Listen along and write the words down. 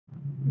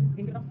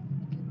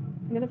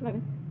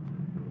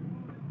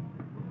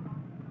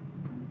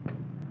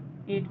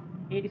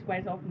Eight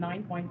squares of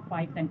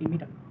 9.5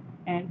 centimeter,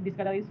 and this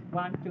color is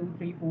 1, 2,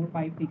 3, 4,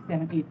 5, 6,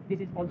 7, 8. This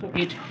is also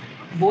 8.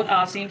 Both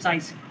are same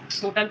size.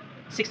 Total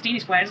 16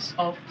 squares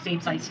of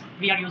same size.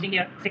 We are using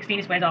here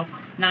 16 squares of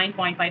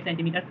 9.5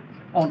 centimeter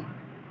on.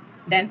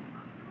 Then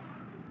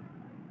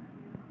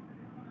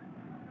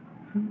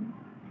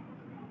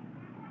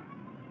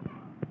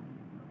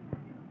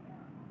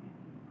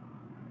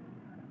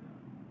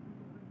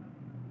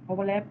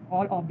overlap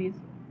all of these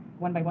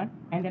one by one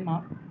and then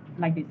mark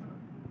like this.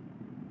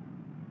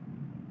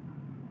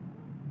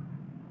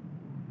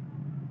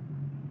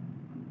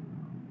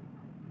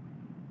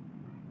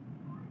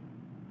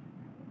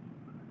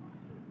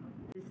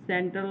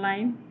 Center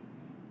line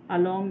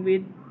along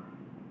with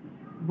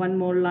one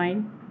more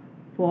line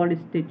for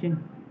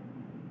stitching.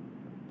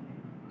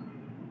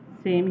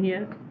 Same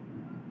here.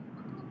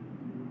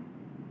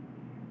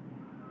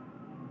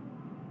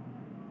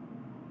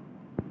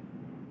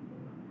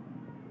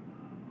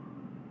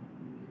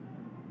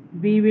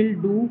 We will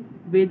do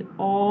with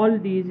all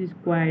these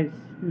squares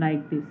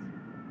like this.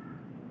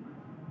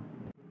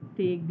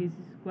 Take this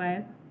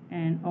square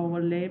and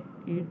overlap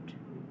it,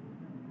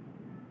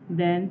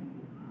 then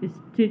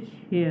stitch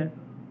here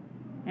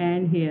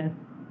and here.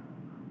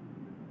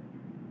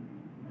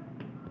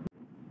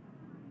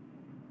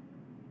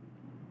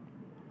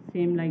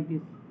 Same like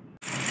this.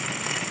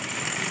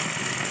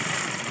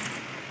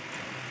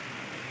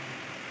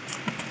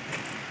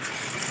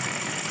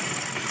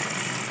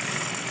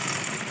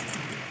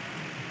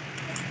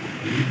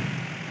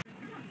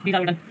 These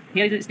are done.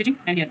 Here is the stitching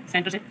and here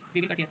center set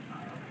we will cut here.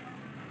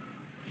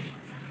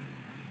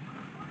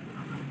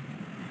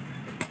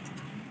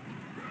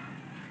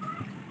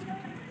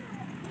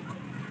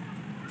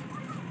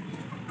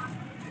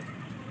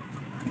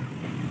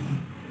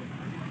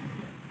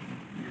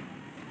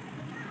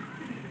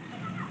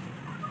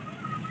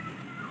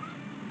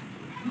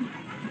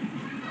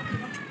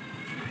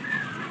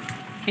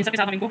 इन सब के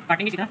साथ हम इनको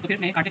काटेंगे इसी तरह, तो फिर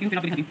मैं काट के फिर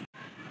आपको दिखाती हूँ.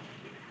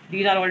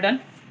 These are all done.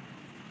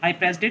 I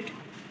pressed it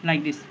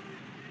like this.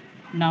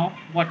 Now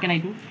what can I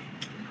do?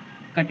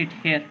 Cut it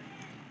here.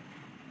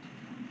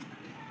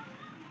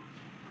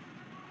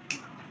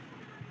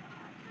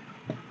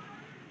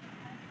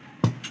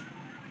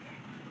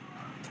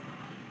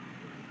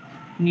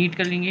 NEET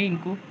कर लेंगे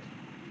इनको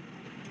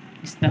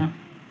इस तरह,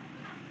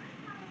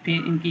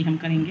 फिर इनकी हम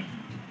करेंगे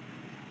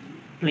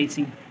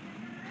प्लेसिंग.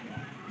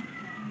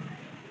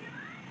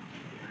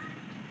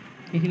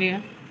 देख लिया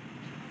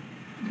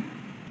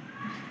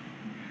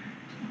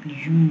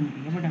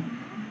ये बड़ा.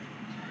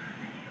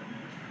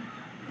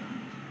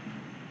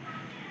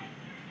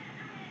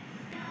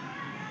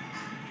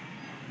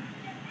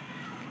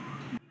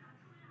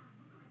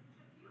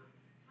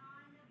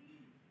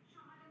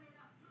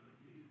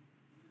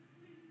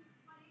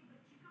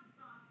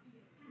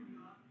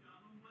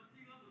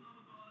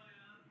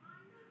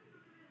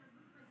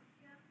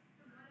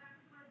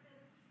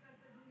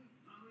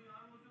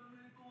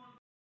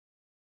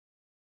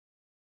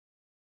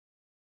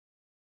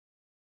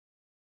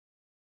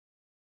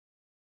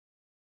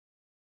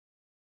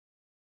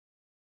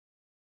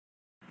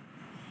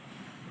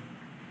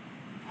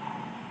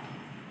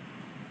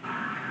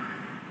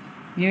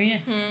 ये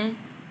है.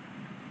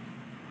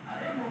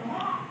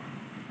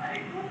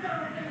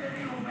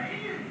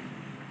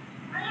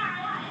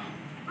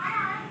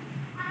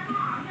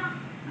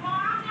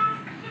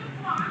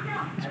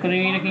 इसको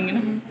नहीं रखेंगे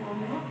ना.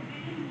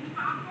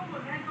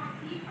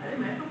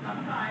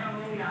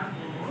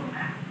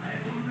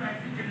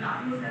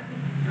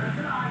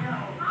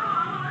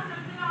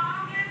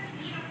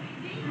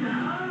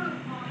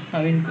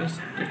 अब इनको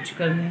स्टिच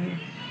कर देंगे.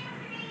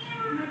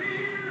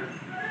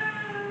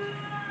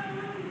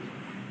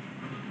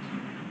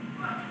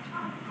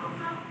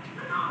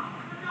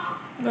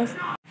 बस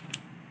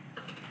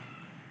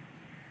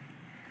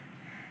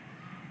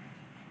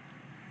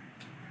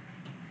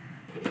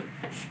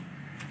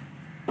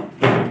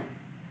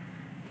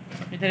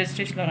इधर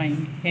स्टिच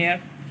लगाएंगे.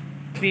 Hair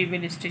we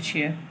will stitch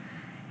here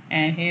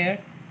and here.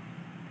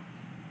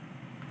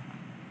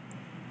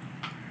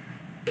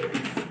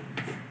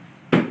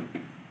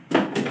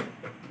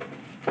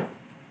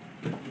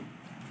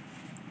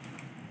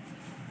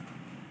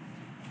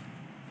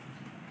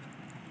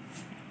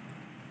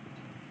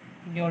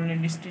 ये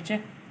ऑलरेडी स्टिच है,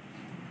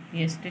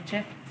 ये स्टिच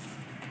है,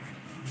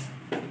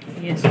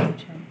 ये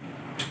स्टिच है.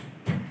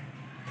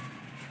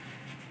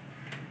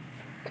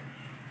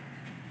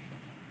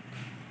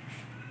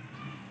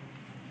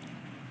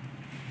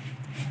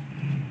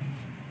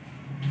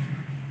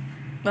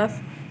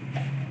 बस.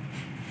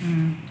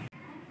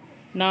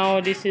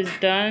 Now this is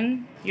done.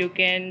 You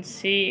can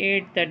see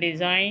it, the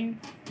design.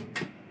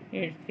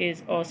 It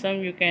is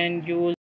awesome. You can use